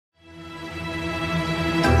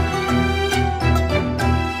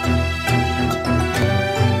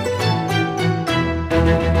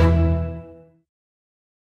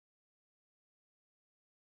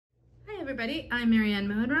everybody. I'm Marianne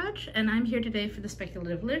Mohanraj, and I'm here today for the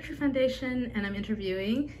Speculative Literature Foundation, and I'm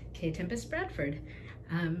interviewing Tempest Bradford.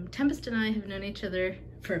 Tempest and I have known each other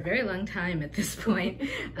for a very long time at this point,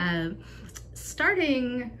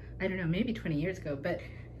 starting, I don't know, maybe 20 years ago, but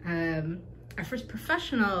our first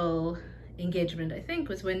professional engagement, I think,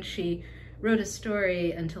 was when she wrote a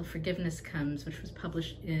story, Until Forgiveness Comes, which was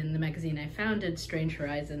published in the magazine I founded, Strange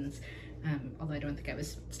Horizons, although I don't think I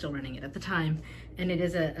was still running it at the time. And it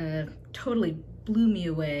is a totally blew me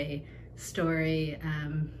away story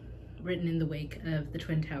written in the wake of the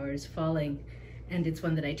Twin Towers falling, and it's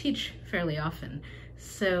one that I teach fairly often.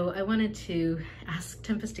 So I wanted to ask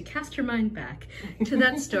Tempest to cast her mind back to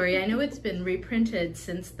that story. I know it's been reprinted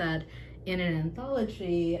since that in an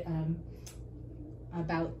anthology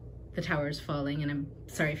about the towers falling, and I'm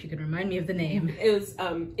sorry if you could remind me of the name. It was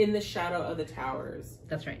In the Shadow of the Towers.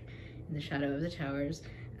 That's right, In the Shadow of the Towers.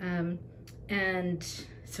 And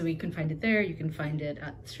so you can find it there, you can find it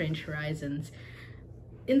at Strange Horizons.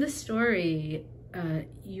 In the story,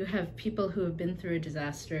 you have people who have been through a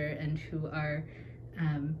disaster and who are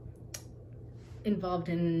involved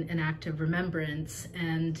in an act of remembrance,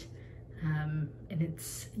 and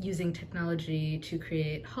it's using technology to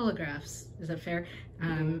create holographs. Is that fair?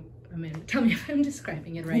 I mean, tell me if I'm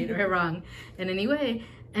describing it right or wrong in any way.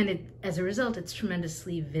 And as a result, it's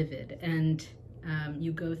tremendously vivid. And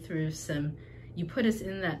you go through you put us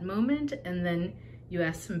in that moment, and then you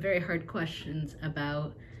ask some very hard questions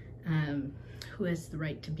about who has the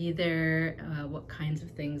right to be there, what kinds of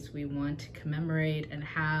things we want to commemorate, and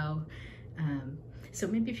how. So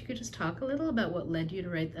maybe if you could just talk a little about what led you to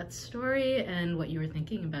write that story and what you were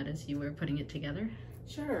thinking about as you were putting it together.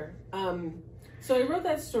 Sure. So I wrote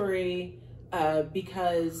that story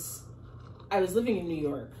because I was living in New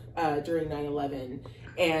York during 9/11,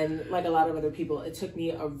 and like a lot of other people, it took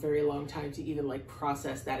me a very long time to even like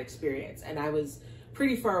process that experience. And I was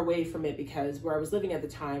pretty far away from it because where I was living at the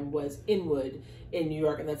time was Inwood in New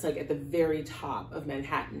York, and that's like at the very top of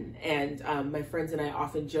Manhattan. And my friends and I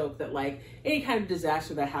often joke that like any kind of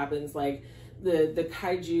disaster that happens, like the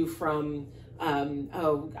kaiju from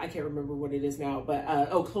I can't remember what it is now, but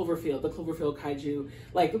Cloverfield, the Cloverfield kaiju.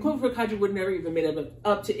 Like the Cloverfield kaiju would never even made it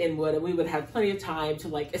up to Inwood, and we would have plenty of time to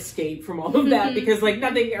like escape from all of that because like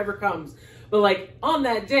nothing ever comes. But like on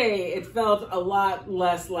that day, it felt a lot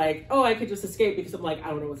less like, oh, I could just escape because I'm like, I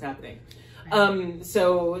don't know what's happening.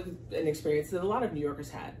 So an experience that a lot of New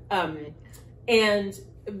Yorkers had. And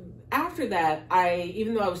after that,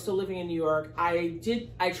 even though I was still living in New York, I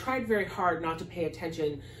tried very hard not to pay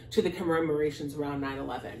attention to the commemorations around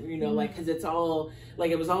 9/11, you know, like, cause it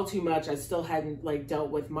was all too much. I still hadn't like dealt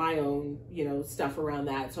with my own, you know, stuff around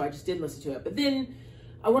that. So I just didn't listen to it. But then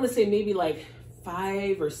I want to say maybe like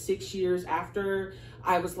 5 or 6 years after,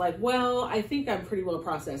 I was like, well, I think I'm pretty well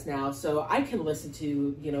processed now. So I can listen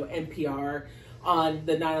to, you know, NPR on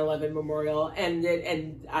the 9/11 memorial,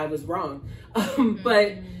 and I was wrong.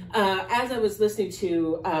 But as I was listening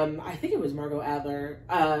to, I think it was Margot Adler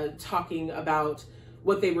talking about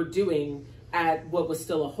what they were doing at what was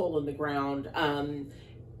still a hole in the ground,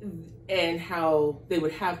 and how they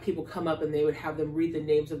would have people come up and they would have them read the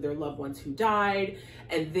names of their loved ones who died,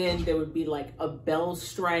 and then there would be like a bell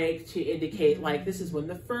strike to indicate like this is when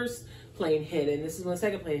the first plane hit, and this is when the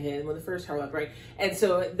second plane hit, and when the first tower left, right? And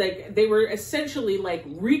so like they were essentially like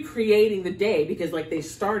recreating the day, because like they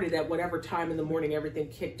started at whatever time in the morning everything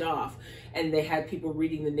kicked off, and they had people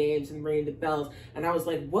reading the names and ringing the bells. And I was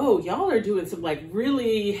like, whoa, y'all are doing some like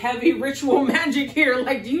really heavy ritual magic here.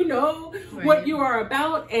 Like, do you know what you are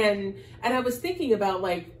about? And I was thinking about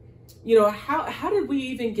like, you know, how did we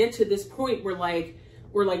even get to this point where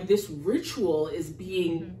this ritual is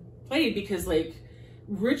being played? Because like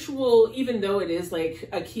ritual, even though it is like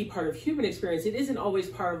a key part of human experience, it isn't always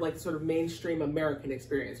part of like sort of mainstream American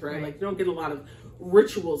experience, right? Like you don't get a lot of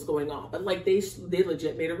rituals going on, but like they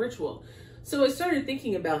legit made a ritual. So I started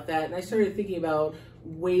thinking about that, and I started thinking about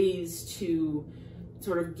ways to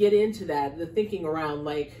sort of get into that, the thinking around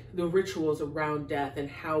like the rituals around death and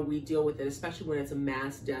how we deal with it, especially when it's a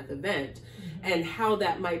mass death event, and how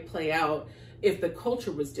that might play out if the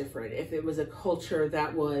culture was different, if it was a culture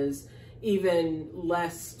that was even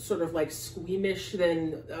less sort of like squeamish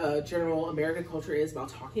than general American culture is about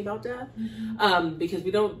talking about death, because we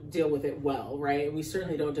don't deal with it well, right? And we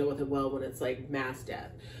certainly don't deal with it well when it's like mass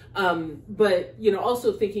death. But, you know,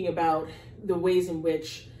 also thinking about the ways in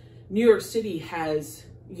which New York City has,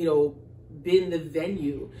 you know, been the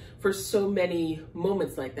venue for so many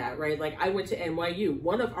moments like that, right? Like I went to NYU.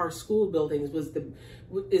 One of our school buildings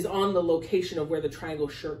is on the location of where the Triangle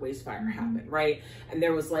Shirtwaist Fire happened, right? And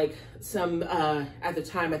there was like some, at the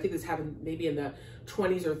time, I think this happened maybe in the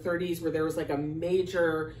 20s or 30s, where there was like a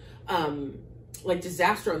major, like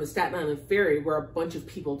disaster on the Staten Island Ferry where a bunch of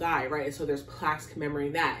people die, right? And so there's plaques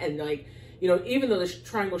commemorating that. And like, you know, even though the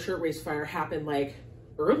Triangle Shirtwaist Fire happened like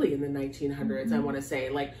early in the 1900s, I want to say,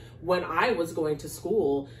 like when I was going to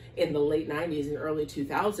school in the late 90s and early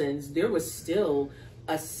 2000s, there was still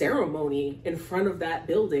a ceremony in front of that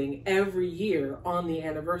building every year on the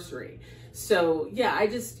anniversary. So yeah, I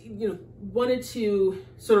just, you know, wanted to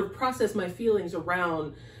sort of process my feelings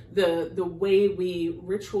around the way we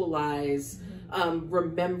ritualize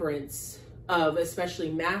remembrance of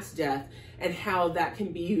especially mass death, and how that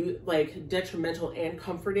can be like detrimental and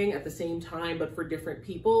comforting at the same time, but for different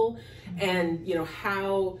people. And you know,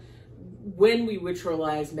 how when we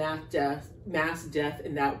ritualize mass death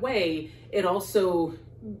in that way, it also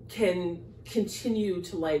can continue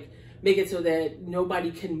to like make it so that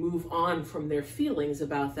nobody can move on from their feelings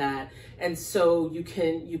about that. And so you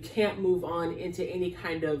can't move on into any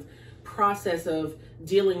kind of process of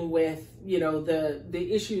dealing with, you know,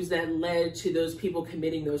 the issues that led to those people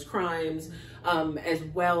committing those crimes, as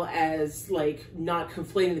well as like not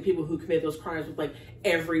conflating the people who commit those crimes with like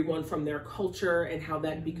everyone from their culture, and how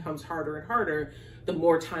that becomes harder and harder the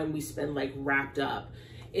more time we spend like wrapped up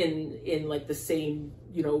in like the same,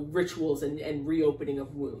 you know, rituals and reopening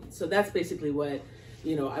of wounds. So that's basically what,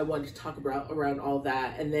 you know, I wanted to talk about around all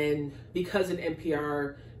that. And then because an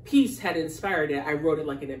NPR piece had inspired it, I wrote it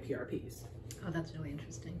like an NPR piece. Oh, that's really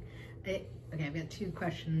interesting. Okay, I've got two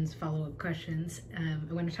questions, follow-up questions.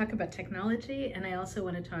 I want to talk about technology, and I also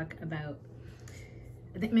want to talk about,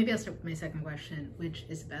 I think maybe I'll start with my second question, which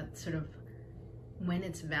is about sort of when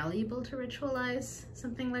it's valuable to ritualize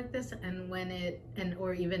something like this, and when it,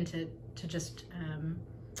 or even to just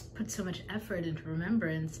put so much effort into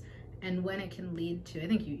remembrance, and when it can lead to, I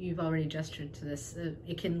think you've already gestured to this,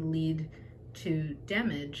 it can lead to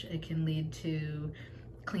damage. It can lead to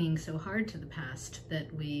clinging so hard to the past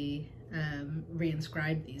that we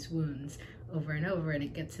reinscribe these wounds over and over, and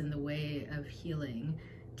it gets in the way of healing.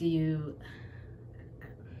 I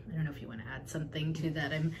don't know if you want to add something to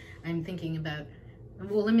that. I'm thinking about,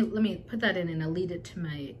 well, let me put that in, and I'll lead into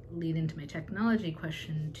my technology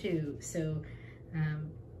question too. So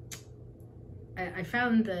I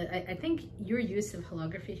found that I think your use of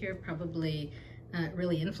holography here probably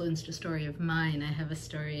really influenced a story of mine. I have a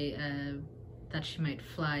story, That She Might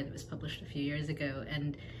Fly, that was published a few years ago,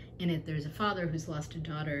 and in it there's a father who's lost a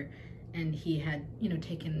daughter, and he had, you know,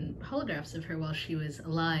 taken holographs of her while she was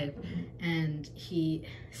alive, and he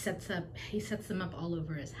sets them up all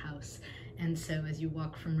over his house. And so as you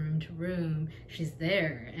walk from room to room, she's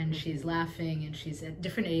there, and she's laughing, and she's at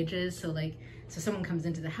different ages. So someone comes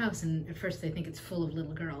into the house, and at first they think it's full of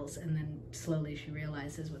little girls, and then slowly she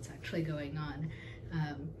realizes what's actually going on.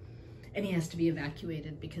 And he has to be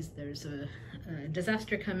evacuated because there's a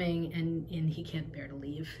disaster coming, and he can't bear to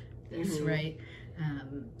leave this, right?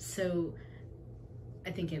 So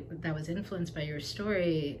I think that was influenced by your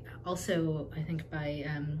story. Also, I think by,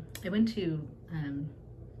 I went to, I'm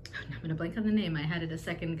going to blank on the name, I had it a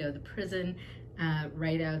second ago, the prison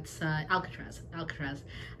right outside, Alcatraz.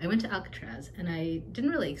 I went to Alcatraz, and I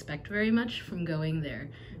didn't really expect very much from going there,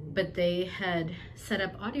 but they had set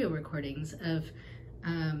up audio recordings of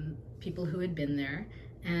people who had been there,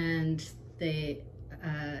 and they,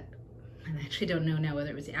 I actually don't know now whether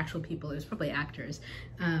it was the actual people, it was probably actors,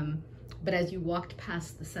 but as you walked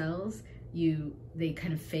past the cells, they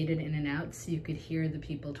kind of faded in and out, so you could hear the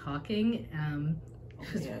people talking.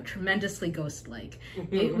 It was tremendously ghost-like.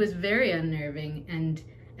 It was very unnerving, and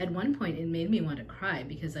at one point it made me want to cry,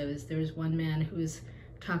 because there was one man who was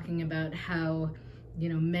talking about how, you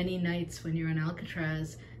know, many nights when you're in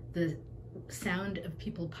Alcatraz, the sound of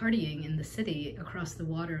people partying in the city across the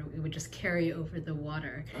water, it would just carry over the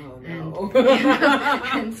water. Oh no.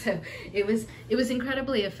 And so it was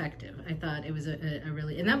incredibly effective. I thought it was a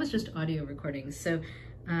really, and that was just audio recordings. So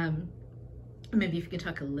maybe if you could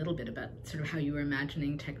talk a little bit about sort of how you were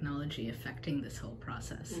imagining technology affecting this whole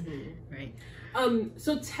process, right?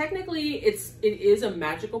 So technically it is a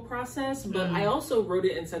magical process, but I also wrote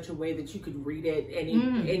it in such a way that you could read it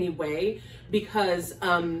any way, because,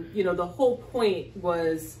 you know, the whole point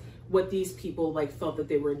was what these people like felt that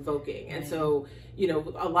they were invoking. And so, you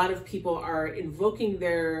know, a lot of people are invoking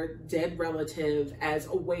their dead relative as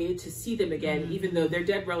a way to see them again, even though their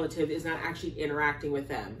dead relative is not actually interacting with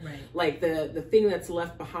them. Like the thing that's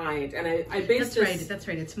left behind. And I based That's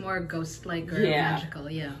right. It's more ghost-like or magical.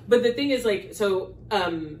 Yeah. But the thing is, like, so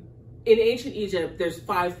in ancient Egypt, there's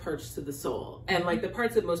 5 parts to the soul. And like the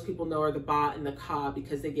parts that most people know are the Ba and the Ka,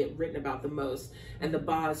 because they get written about the most. And the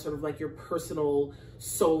Ba is sort of like your personal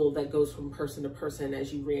soul that goes from person to person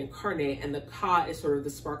as you reincarnate. And the Ka is sort of the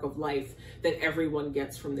spark of life that everyone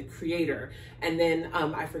gets from the creator. And then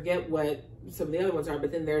I forget what some of the other ones are,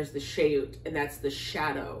 but then there's the Shayut, and that's the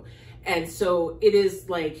shadow. And so it is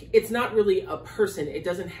like, it's not really a person. It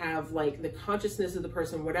doesn't have like the consciousness of the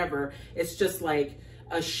person, whatever. It's just like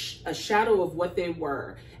a shadow of what they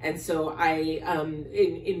were. And so I,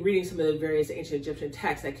 in reading some of the various ancient Egyptian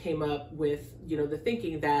texts, I came up with, you know, the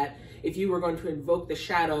thinking that if you were going to invoke the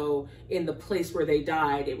shadow in the place where they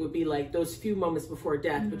died, it would be like those few moments before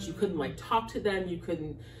death, but you couldn't like talk to them. You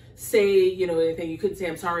couldn't say, you know, anything. You couldn't say,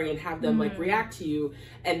 I'm sorry, and have them like react to you.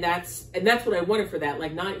 And that's what I wanted for that.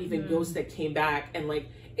 Like not even ghosts that came back and like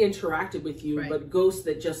interacted with you, but ghosts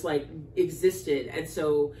that just like existed. And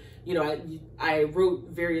so, you know, I wrote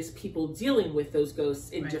various people dealing with those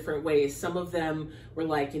ghosts in different ways. Some of them were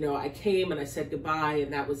like, you know, I came and I said goodbye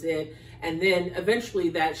and that was it. And then eventually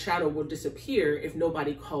that shadow will disappear if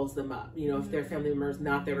nobody calls them up, you know, if their family member is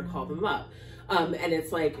not there to call them up. And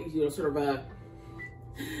it's like, you know, sort of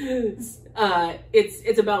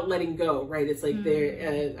it's about letting go, right? It's like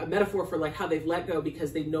they're a metaphor for like how they've let go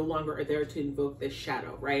because they no longer are there to invoke this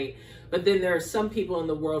shadow, right? But then there are some people in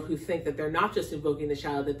the world who think that they're not just invoking the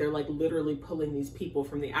shadow, that they're like literally pulling these people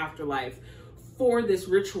from the afterlife for this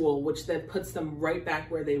ritual, which then puts them right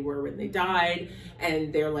back where they were when they died.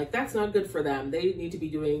 And they're like, that's not good for them. They need to be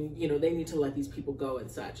doing, you know, they need to let these people go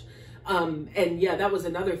and such. And yeah, that was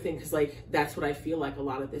another thing, because like that's what I feel like a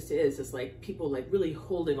lot of this is like people like really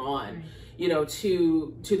holding on, you know,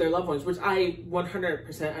 to their loved ones, which I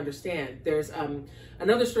 100% understand. There's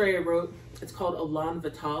another story I wrote. It's called Elan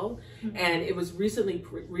Vital, and it was recently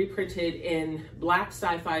reprinted in Black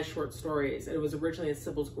sci-fi short stories, and it was originally in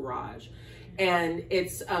Sybil's Garage. And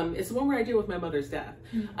it's the one where I deal with my mother's death.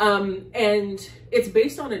 And it's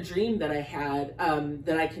based on a dream that I had,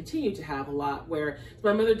 that I continue to have a lot, where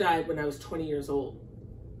my mother died when I was 20 years old,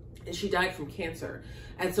 and she died from cancer.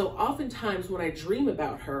 And so oftentimes when I dream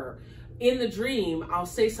about her, in the dream, I'll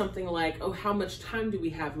say something like, oh, how much time do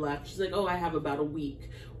we have left? She's like, oh, I have about a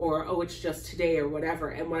week, or, oh, it's just today, or whatever.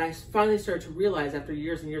 And what I finally started to realize after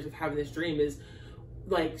years and years of having this dream is,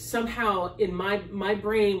 like, somehow in my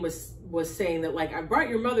brain was saying that, like, I brought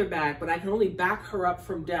your mother back, but I can only back her up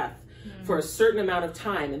from death for a certain amount of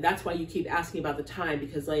time. And that's why you keep asking about the time,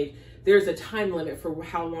 because like there's a time limit for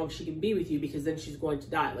how long she can be with you, because then she's going to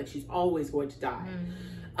die. Like she's always going to die.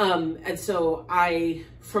 And so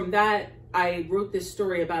from that, I wrote this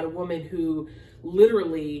story about a woman who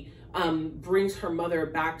literally brings her mother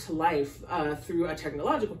back to life through a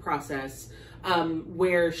technological process,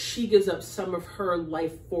 where she gives up some of her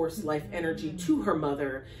life force, life energy to her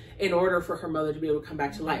mother in order for her mother to be able to come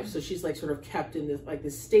back to life. So she's like sort of kept in this like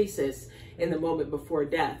this stasis in the moment before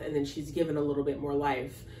death, and then she's given a little bit more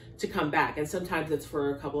life to come back. And sometimes it's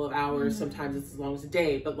for a couple of hours, sometimes it's as long as a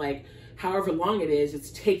day, but like however long it is,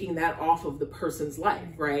 it's taking that off of the person's life,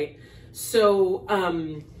 right? So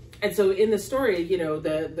and so in the story, you know,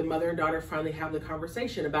 the mother and daughter finally have the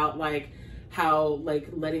conversation about like how like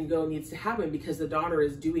letting go needs to happen, because the daughter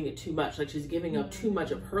is doing it too much. Like she's giving up too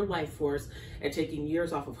much of her life force and taking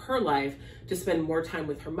years off of her life to spend more time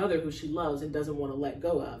with her mother, who she loves and doesn't want to let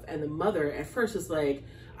go of. And the mother at first is like,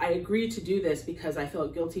 I agreed to do this because I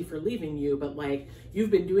felt guilty for leaving you, but like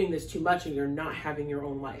you've been doing this too much and you're not having your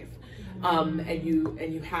own life. And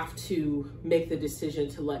you have to make the decision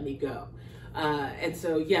to let me go. And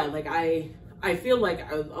so yeah, like I feel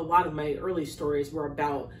like a lot of my early stories were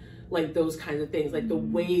about like those kinds of things, like the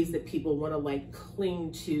ways that people want to like cling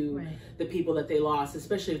to the people that they lost,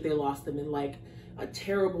 especially if they lost them in like a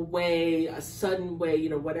terrible way, a sudden way, you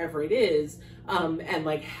know, whatever it is, and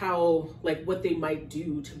like how, like what they might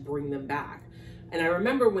do to bring them back. And I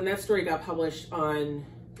remember when that story got published on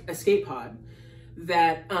Escape Pod,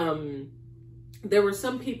 that there were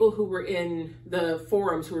some people who were in the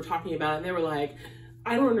forums who were talking about it, and they were like,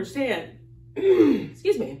 I don't understand.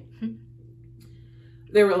 Excuse me.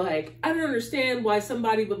 They were like, I don't understand why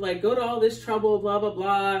somebody would like go to all this trouble, blah, blah,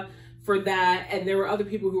 blah, for that. And there were other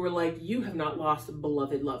people who were like, you have not lost a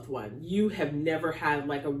beloved loved one. You have never had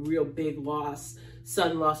like a real big loss,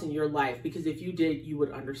 sudden loss in your life, because if you did, you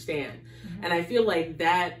would understand. Mm-hmm. And I feel like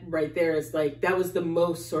that right there is like, that was the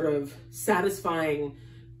most sort of satisfying,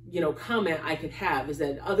 you know, comment I could have, is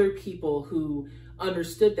that other people who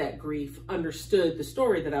understood that grief, understood the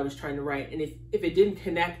story that I was trying to write. And if it didn't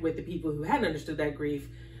connect with the people who hadn't understood that grief,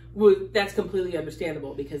 well, that's completely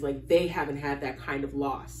understandable, because like they haven't had that kind of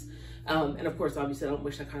loss. And of course, obviously I don't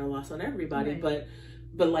wish that kind of loss on everybody, right.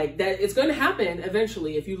 But like that, it's going to happen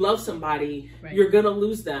eventually. If you love somebody, right. You're going to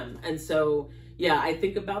lose them. And so, yeah, I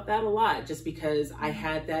think about that a lot, just because I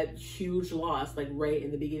had that huge loss, like right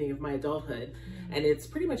in the beginning of my adulthood. Mm-hmm. And it's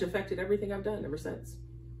pretty much affected everything I've done ever since.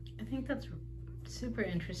 I think that's super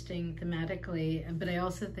interesting thematically, but I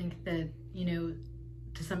also think that, you know,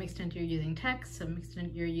 to some extent you're using text, some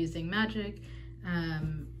extent you're using magic,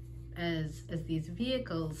 as these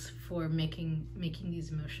vehicles for making these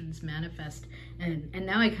emotions manifest. And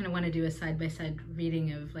now I kind of want to do a side-by-side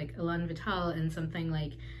reading of like Elan Vital and something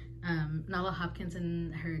like Nala Hopkins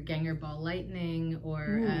and her Ganger Ball Lightning,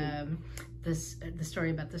 or the story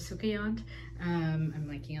about the Sukiyant. I'm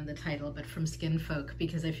blanking on the title, but from Skin Folk,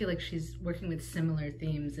 because I feel like she's working with similar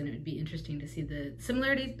themes, and it would be interesting to see the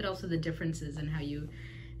similarities but also the differences in how you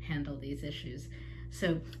handle these issues.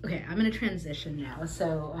 So, okay, I'm going to transition now.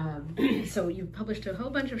 So, so you've published a whole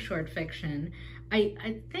bunch of short fiction.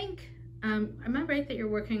 I think, am I right that you're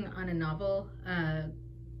working on a novel?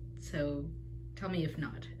 So tell me if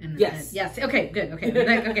not. And yes. Yes. Okay, good. Okay.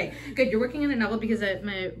 Okay, good. You're working on a novel, because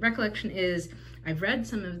my recollection is I've read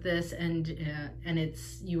some of this, and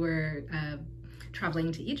it's, you were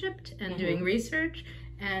traveling to Egypt and doing research.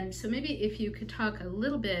 And so maybe if you could talk a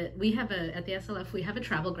little bit, we have at the SLF, we have a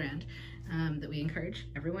travel grant that we encourage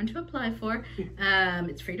everyone to apply for.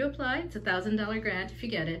 It's free to apply. It's a $1,000 grant if you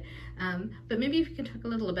get it. But maybe if you can talk a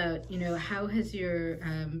little about, you know, how has your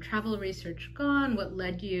travel research gone? What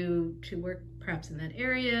led you to work perhaps in that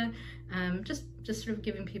area? Just sort of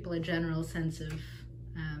giving people a general sense of,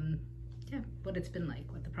 what it's been like,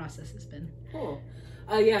 what the process has been. Cool.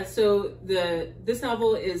 Yeah, so this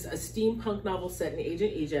novel is a steampunk novel set in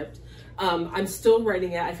ancient Egypt. I'm still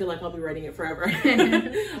writing it. I feel like I'll be writing it forever.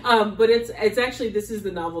 But it's actually, this is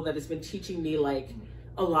the novel that has been teaching me like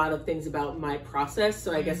a lot of things about my process.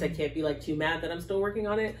 So I guess I can't be like too mad that I'm still working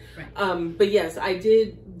on it. Right. But yes, I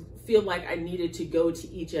did feel like I needed to go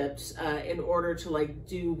to Egypt in order to like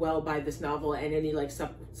do well by this novel and any like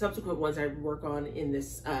subsequent ones I work on in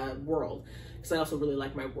this world, because I also really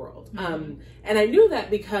like my world. And I knew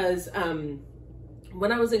that because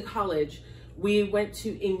when I was in college, we went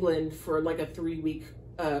to England for like a 3-week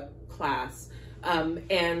class.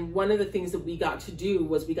 And one of the things that we got to do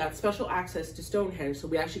was we got special access to Stonehenge. So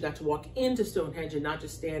we actually got to walk into Stonehenge and not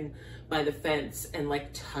just stand by the fence and like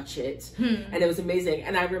touch it. And it was amazing.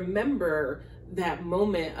 And I remember that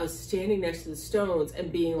moment of standing next to the stones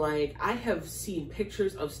and being like, I have seen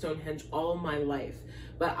pictures of Stonehenge all my life,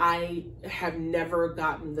 but I have never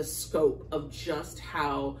gotten the scope of just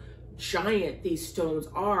how giant these stones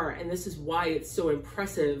are. And this is why it's so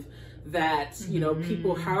impressive that, you know,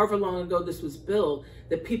 people, however long ago this was built,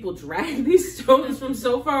 that people drag these stones from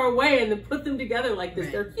so far away and then put them together like this.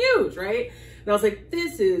 Right. They're huge, right? And I was like,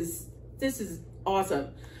 this is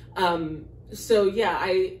awesome. So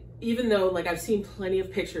yeah, even though like I've seen plenty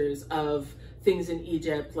of pictures of things in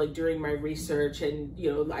Egypt, like during my research, and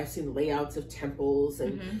you know, I've seen layouts of temples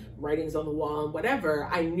and writings on the wall and whatever,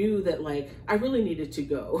 I knew that like I really needed to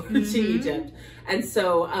go to Egypt. And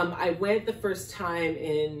so I went the first time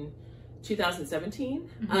in 2017,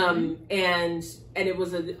 and it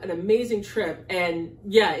was an amazing trip. And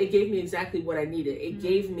yeah, it gave me exactly what I needed. It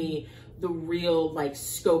gave me the real like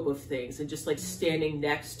scope of things, and just like standing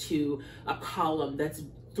next to a column that's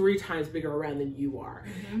 3 times bigger around than you are.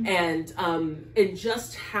 And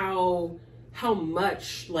just how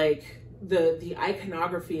much like the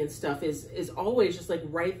iconography and stuff is always just like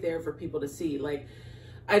right there for people to see. Like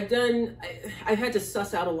I've had to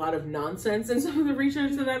suss out a lot of nonsense in some of the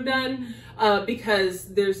research that I've done,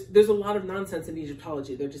 because there's a lot of nonsense in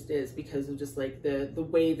Egyptology. There just is, because of just like the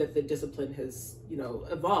way that the discipline has, you know,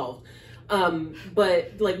 evolved.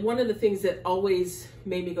 But like one of the things that always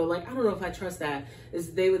made me go like, I don't know if I trust that,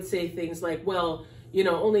 is they would say things like, well, you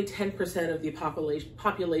know, only 10% of the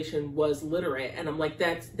population was literate. And I'm like,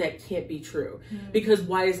 that can't be true, because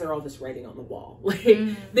why is there all this writing on the wall? Like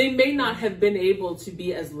they may not have been able to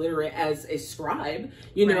be as literate as a scribe,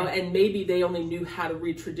 you know, and maybe they only knew how to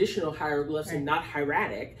read traditional hieroglyphs and not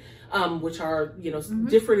hieratic, which are, you know,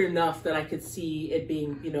 different enough that I could see it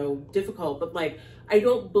being, you know, difficult. But like, I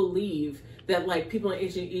don't believe that like people in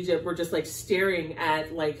ancient Egypt were just like staring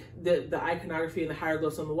at like the iconography and the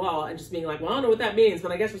hieroglyphs on the wall and just being like, well, I don't know what that means,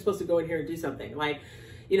 but I guess we're supposed to go in here and do something. Like,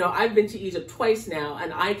 you know, I've been to Egypt twice now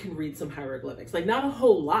and I can read some hieroglyphics, like not a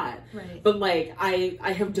whole lot, right. but like I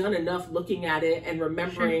have done enough looking at it and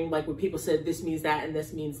remembering like when people said this means that and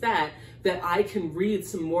this means that I can read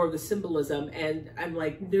some more of the symbolism. And I'm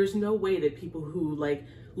like, there's no way that people who like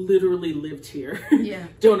literally lived here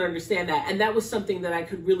don't understand that. And that was something that I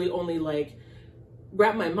could really only like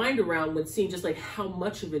wrap my mind around when seeing just like how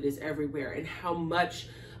much of it is everywhere and how much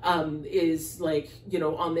is like, you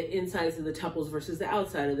know, on the insides of the temples versus the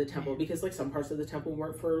outside of the temple, because like some parts of the temple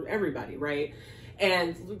weren't for everybody, right?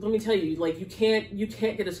 And let me tell you, like you can't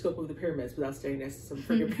get a scope of the pyramids without standing next to some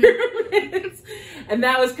freaking pyramids. And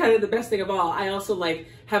that was kind of the best thing of all. I also like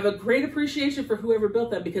have a great appreciation for whoever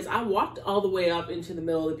built them, because I walked all the way up into the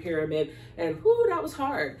middle of the pyramid and whoo, that was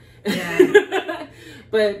hard. Yeah.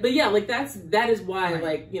 but yeah, like that is why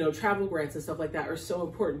like, you know, travel grants and stuff like that are so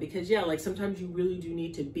important, because yeah, like sometimes you really do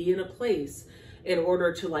need to be in a place in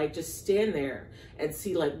order to like just stand there and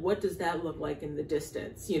see like, what does that look like in the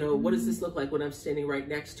distance? You know, what does this look like when I'm standing right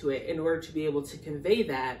next to it, in order to be able to convey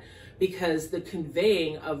that, because the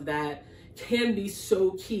conveying of that can be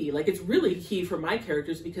so key. Like it's really key for my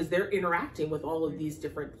characters because they're interacting with all of these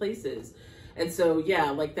different places. And so, yeah,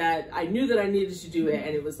 like that, I knew that I needed to do it,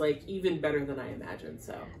 and it was like even better than I imagined.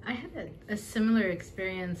 So I had a similar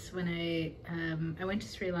experience when I went to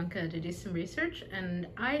Sri Lanka to do some research, and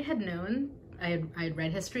I had known, I had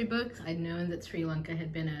read history books. I'd known that Sri Lanka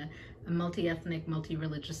had been a multi-ethnic,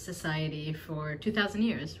 multi-religious society for 2,000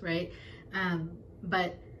 years, right?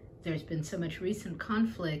 But there's been so much recent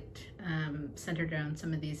conflict centered around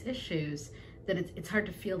some of these issues that it's hard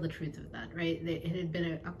to feel the truth of that, right? It had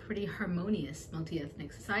been a pretty harmonious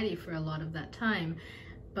multi-ethnic society for a lot of that time.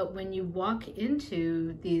 But when you walk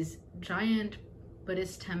into these giant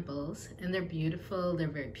Buddhist temples, and they're beautiful, they're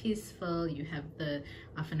very peaceful, you have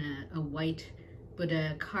often a white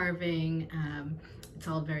Buddha carving, it's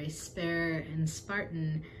all very spare and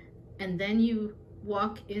Spartan, and then you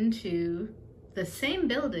walk into the same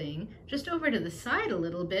building, just over to the side a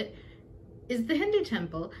little bit is the Hindu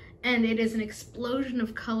temple, and it is an explosion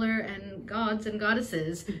of color and gods and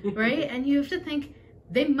goddesses, right? And you have to think,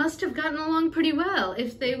 they must have gotten along pretty well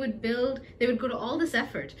if they would go to all this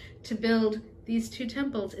effort to build these two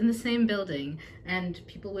temples in the same building, and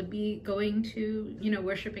people would be going to, you know,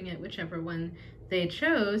 worshiping at whichever one they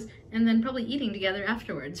chose, and then probably eating together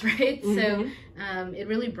afterwards, right? So it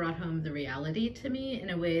really brought home the reality to me in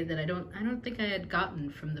a way that I don't think I had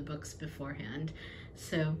gotten from the books beforehand.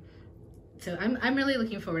 So I'm really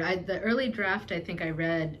looking forward. The early draft I think I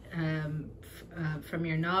read from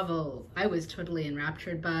your novel, I was totally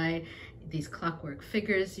enraptured by these clockwork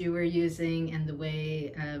figures you were using, and the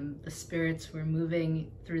way the spirits were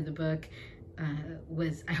moving through the book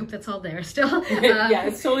I hope that's all there still. Yeah,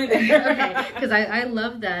 it's totally there. Okay, because I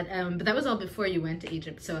love that, but that was all before you went to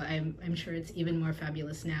Egypt, so I'm sure it's even more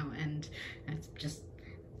fabulous now, and it's just,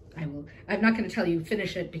 I'm not going to tell you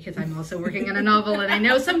finish it, because I'm also working on a novel, and I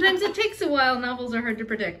know sometimes it takes a while. Novels are hard to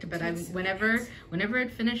predict, but whenever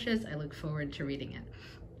it finishes, I look forward to reading it.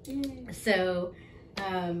 Yay. So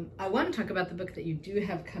I want to talk about the book that you do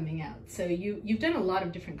have coming out. So you've done a lot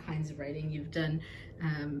of different kinds of writing. You've done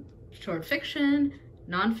short fiction,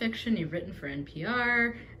 nonfiction, you've written for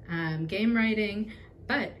NPR, game writing,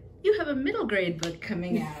 but you have a middle grade book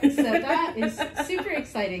coming out. So that is super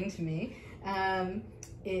exciting to me.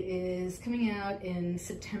 It is coming out in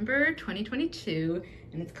September 2022,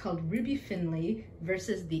 and it's called Ruby Finley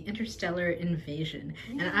versus the Interstellar Invasion.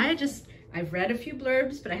 Yeah. And I've read a few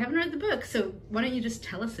blurbs, but I haven't read the book, so why don't you just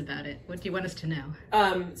tell us about it? What do you want us to know?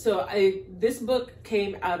 This book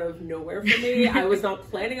came out of nowhere for me. I was not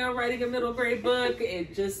planning on writing a middle grade book.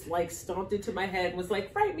 It just like stomped into my head and was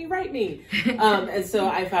like, write me. And so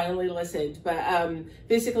I finally listened. But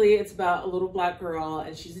basically it's about a little black girl,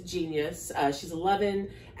 and she's a genius. She's 11,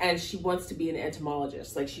 and she wants to be an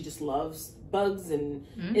entomologist. Like, she just loves bugs and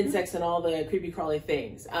insects and all the creepy crawly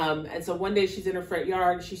things. And so one day she's in her front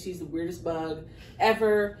yard, she sees the weirdest bug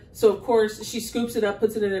ever. So of course she scoops it up,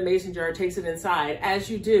 puts it in a mason jar, takes it inside, as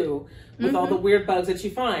you do with all the weird bugs that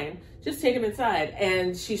you find. Just take them inside.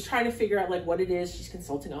 And she's trying to figure out like what it is. She's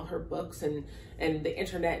consulting all her books and the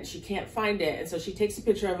internet, and she can't find it. And so she takes a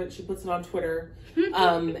picture of it, she puts it on Twitter.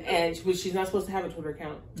 And she's not supposed to have a Twitter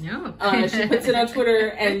account. No. She puts it on Twitter,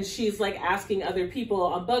 and she's like asking other people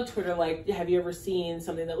on bug Twitter, like, have you ever seen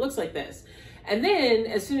something that looks like this? And then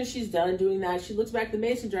as soon as she's done doing that, she looks back at the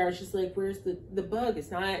mason jar, and she's like, where's the bug?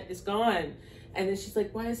 It's gone. And then she's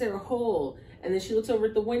like, why is there a hole? And then she looks over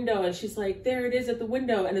at the window and she's like, there it is at the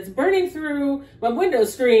window. And it's burning through my window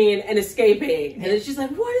screen and escaping. And then she's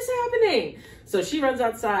like, what is happening? So she runs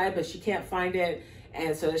outside, but she can't find it.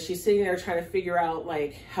 And so she's sitting there trying to figure out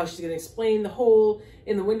like how she's going to explain the hole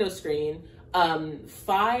in the window screen.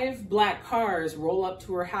 5 black cars roll up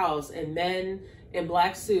to her house and men in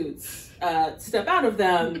black suits step out of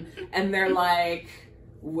them. And they're like,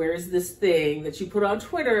 where's this thing that you put on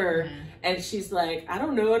Twitter? And she's like, I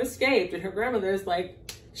don't know, it escaped. And her grandmother's like,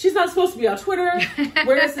 she's not supposed to be on Twitter.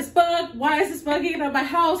 Where is this bug? Why is this bug getting on my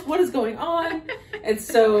house? What is going on? And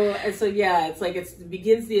so yeah, it's like it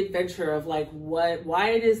begins the adventure of like why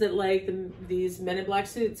it is that like these men in black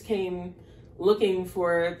suits came looking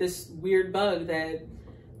for this weird bug that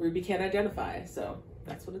Ruby can't identify. So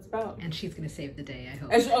that's what it's about. And she's going to save the day, I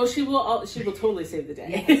hope. And she will totally save the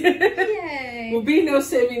day. Yay! Will be no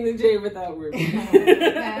saving the day without Ruby.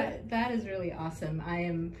 That is really awesome. I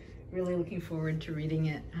am really looking forward to reading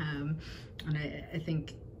it. And I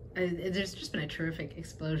think there's just been a terrific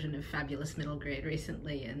explosion of fabulous middle grade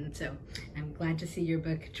recently. And so I'm glad to see your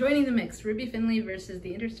book joining the mix. Ruby Finley versus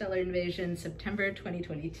the Interstellar Invasion, September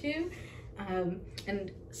 2022.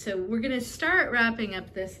 And so we're going to start wrapping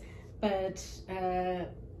up this. But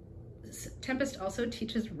Tempest also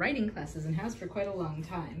teaches writing classes and has for quite a long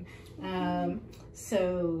time.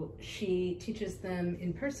 So she teaches them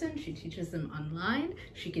in person, she teaches them online,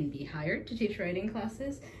 she can be hired to teach writing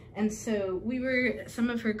classes. And so some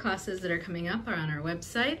of her classes that are coming up are on our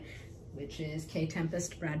website, which is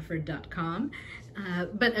ktempestbradford.com.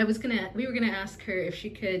 But we were gonna ask her if she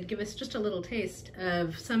could give us just a little taste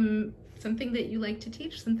of something that you like to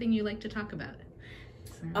teach, something you like to talk about.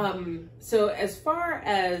 So as far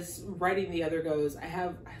as writing the other goes, I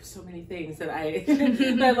have so many things that I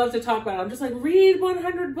that I love to talk about. I'm just like, read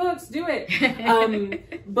 100 books, do it.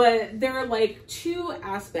 But there are like 2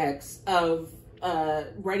 aspects of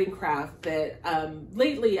writing craft that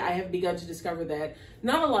lately I have begun to discover that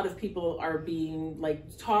not a lot of people are being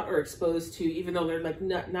like taught or exposed to, even though they're like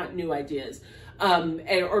not new ideas.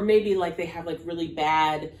 Or maybe like they have like really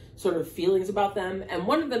bad sort of feelings about them. And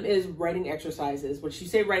one of them is writing exercises, which you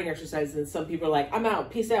say writing exercises and some people are like, I'm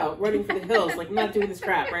out, peace out, running for the hills, like I'm not doing this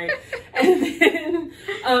crap, right? And then,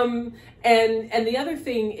 and the other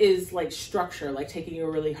thing is like structure, like taking a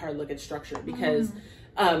really hard look at structure, because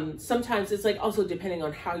sometimes it's like also depending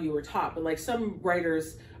on how you were taught, but like some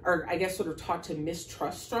writers are, I guess, sort of taught to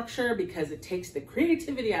mistrust structure because it takes the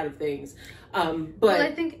creativity out of things. But well,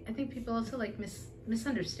 I think people also like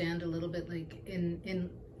misunderstand a little bit, like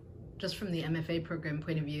in just from the MFA program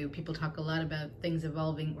point of view, people talk a lot about things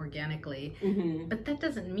evolving organically, but that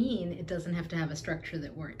doesn't mean it doesn't have to have a structure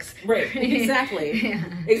that works. Right, exactly.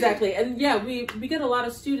 Exactly. And yeah, we get a lot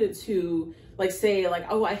of students who like say like,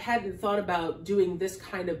 oh, I hadn't thought about doing this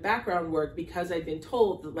kind of background work because I've been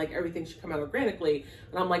told that like everything should come out organically.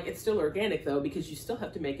 And I'm like, it's still organic though, because you still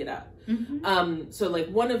have to make it up. So like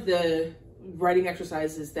one of the writing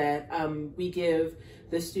exercises that we give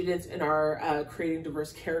the students in our Creating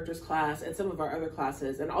Diverse Characters class and some of our other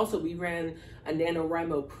classes. And also we ran a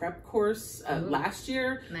NaNoWriMo prep course last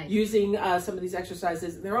year using some of these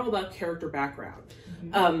exercises. They're all about character background.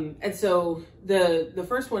 And so the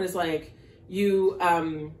first one is like,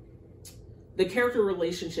 the character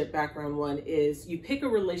relationship background one is you pick a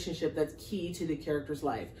relationship that's key to the character's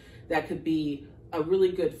life. That could be a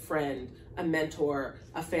really good friend, a mentor,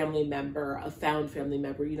 a family member, a found family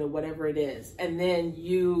member, you know, whatever it is. And then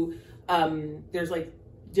you, there's like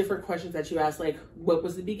different questions that you ask, like, what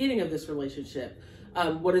was the beginning of this relationship?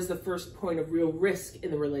 What is the first point of real risk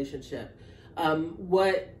in the relationship?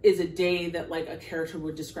 What is a day that like a character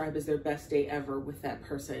would describe as their best day ever with that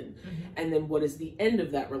person? And then what is the end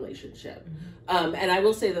of that relationship? And I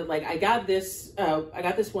will say that like I got this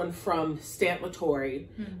one from Stant Latore,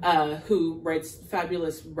 who writes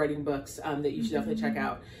fabulous writing books that you should definitely check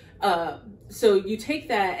out. So you take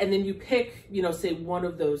that and then you pick, you know, say one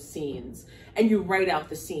of those scenes and you write out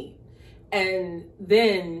the scene. And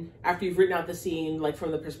then after you've written out the scene, like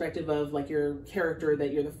from the perspective of like your character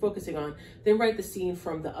that you're focusing on, then write the scene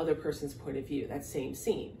from the other person's point of view, that same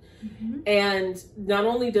scene. And not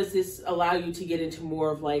only does this allow you to get into more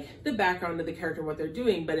of like the background of the character and what they're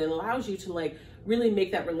doing, but it allows you to like really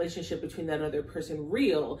make that relationship between that other person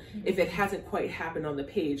real if it hasn't quite happened on the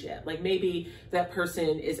page yet. Like maybe that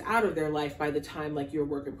person is out of their life by the time like your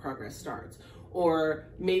work in progress starts. Or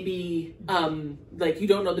maybe like you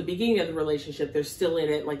don't know the beginning of the relationship, they're still in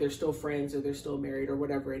it, like they're still friends or they're still married or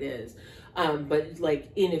whatever it is. But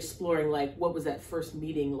like in exploring like what was that first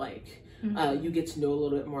meeting like, you get to know a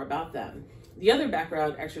little bit more about them. the other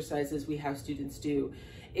background exercises we have students do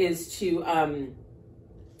is to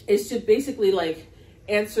basically like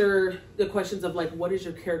answer the questions of like, what is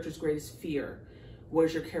your character's greatest fear? What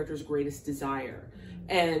is your character's greatest desire?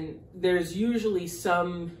 And there's usually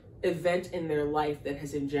some event in their life that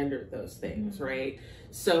has engendered those things, right?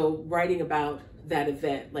 So writing about that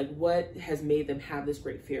event, like what has made them have this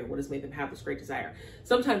great fear? What has made them have this great desire?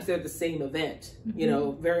 Sometimes they're the same event, you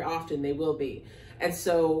know, very often they will be. And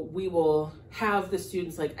so we will have the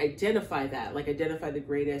students like identify that, like identify the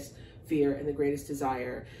greatest fear and the greatest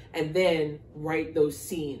desire, and then write those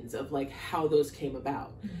scenes of like how those came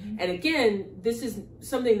about. And again, this is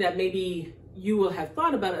something that maybe you will have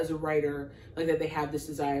thought about as a writer, like that they have this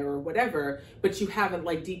desire or whatever, but you haven't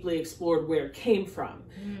like deeply explored where it came from.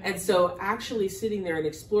 And so actually sitting there and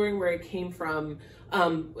exploring where it came from,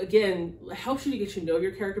 again, helps you to get to know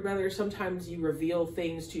your character better. Sometimes you reveal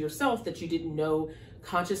things to yourself that you didn't know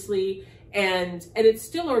consciously, and it's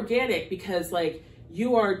still organic because like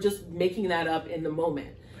you are just making that up in the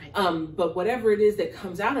moment. But whatever it is that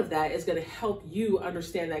comes out of that is going to help you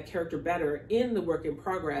understand that character better in the work in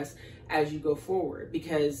progress as you go forward.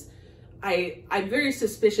 Because I'm very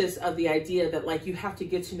suspicious of the idea that like you have to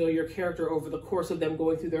get to know your character over the course of them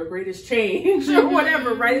going through their greatest change or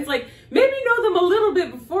whatever, right? It's like maybe know them a little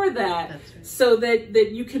bit before that, so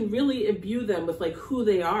that you can really imbue them with like who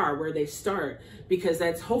they are, where they start, because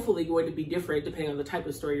that's hopefully going to be different depending on the type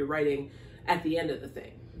of story you're writing at the end of the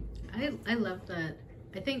thing. I love that.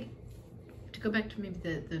 I think to go back to maybe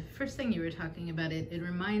the first thing you were talking about, it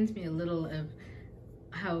reminds me a little of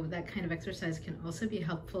how that kind of exercise can also be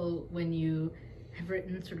helpful when you have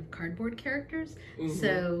written sort of cardboard characters.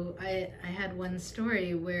 So I had one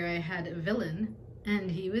story where I had a villain,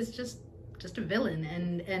 and he was just a villain,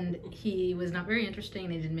 and he was not very interesting,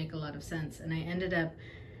 and he didn't make a lot of sense. And I ended up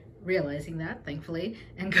realizing that, thankfully,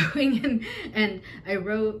 and going in, and I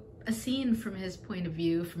wrote a scene from his point of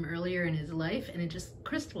view from earlier in his life, and it just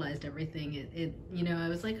crystallized everything. It you know, I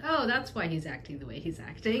was like, oh, that's why he's acting the way he's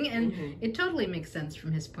acting, and it totally makes sense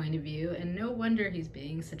from his point of view, and no wonder he's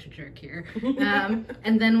being such a jerk here.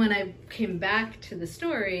 And then when I came back to the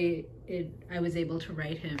story, I was able to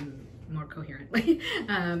write him more coherently,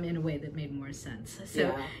 in a way that made more sense.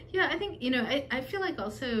 So yeah, I think, you know, I feel like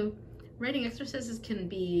also writing exercises can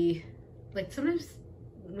be like, sometimes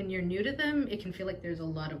when you're new to them, it can feel like there's a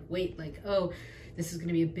lot of weight, like, oh, this is going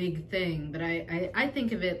to be a big thing. But I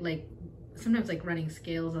think of it like sometimes like running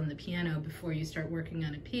scales on the piano before you start working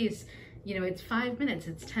on a piece. You know, it's 5 minutes,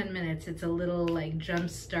 it's 10 minutes, it's a little like jump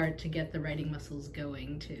start to get the writing muscles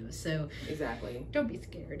going too. So exactly, don't be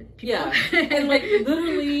scared. Yeah, and like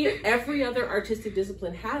literally every other artistic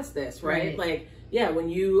discipline has this, right? Like, yeah, when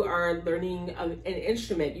you are learning an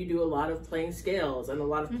instrument, you do a lot of playing scales and a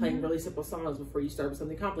lot of playing really simple songs before you start with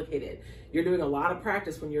something complicated. You're doing a lot of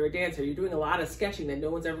practice when you're a dancer. You're doing a lot of sketching that no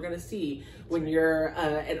one's ever going to see when you're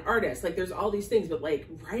an artist. Like, there's all these things, but like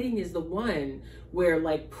writing is the one where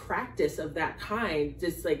like practice of that kind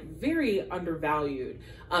is like very undervalued,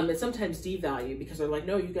 and sometimes devalued, because they're like,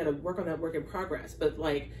 no, you got to work on that work in progress. But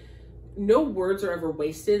like, no words are ever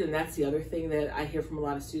wasted, and that's the other thing that I hear from a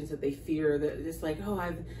lot of students, that they fear that it's like, oh,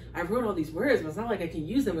 I wrote all these words, but it's not like I can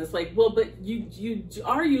use them. It's like, well, but you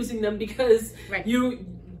are using them because you,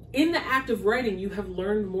 in the act of writing, you have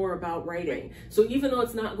learned more about writing. So even though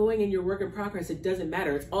it's not going in your work in progress, it doesn't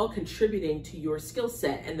matter. It's all contributing to your skill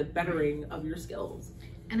set and the bettering of your skills.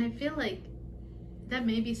 And I feel like that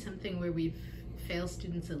may be something where we've failed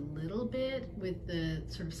students a little bit with the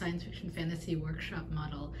sort of science fiction fantasy workshop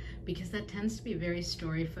model, because that tends to be very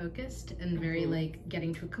story focused and very like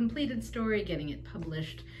getting to a completed story, getting it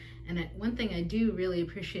published. And one thing I do really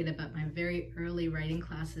appreciate about my very early writing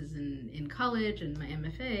classes in college and my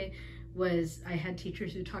MFA was I had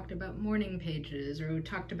teachers who talked about morning pages, or who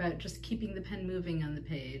talked about just keeping the pen moving on the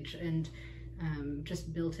page, and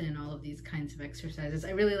just built in all of these kinds of exercises.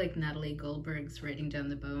 I really like Natalie Goldberg's Writing Down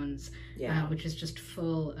the Bones, which is just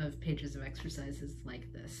full of pages of exercises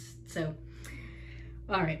like this. So,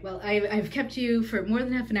 all right, well, I've kept you for more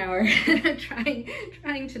than half an hour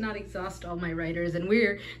trying to not exhaust all my writers, and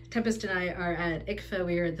Tempest and I are at ICFA.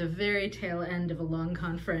 We are at the very tail end of a long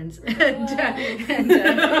conference, and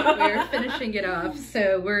we're finishing it off.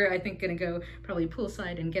 So we're, I think, going to go probably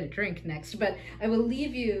poolside and get a drink next. But I will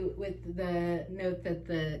leave you with the note that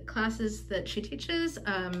the classes that she teaches,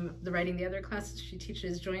 the Writing the Other classes she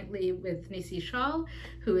teaches jointly with Nisi Shawl,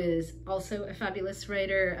 who is also a fabulous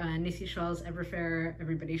writer. Nisi Shawl's Everfair,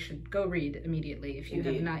 everybody should go read immediately if you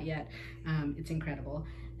have not yet. It's incredible.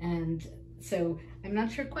 And so I'm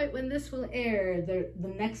not sure quite when this will air. The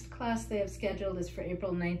next class they have scheduled is for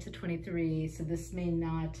April 9th to 23, so this may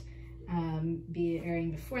not be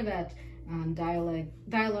airing before that on dialogue,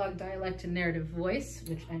 dialect, and narrative voice,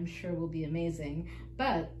 which I'm sure will be amazing.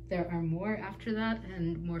 But there are more after that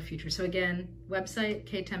and more future. So again, website,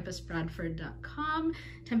 ktempestbradford.com.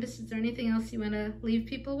 Tempest, is there anything else you want to leave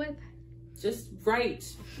people with? Just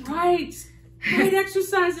write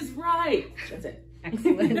exercises, right. That's it.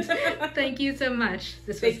 Excellent. Thank you so much.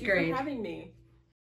 This was great. Thank you for having me.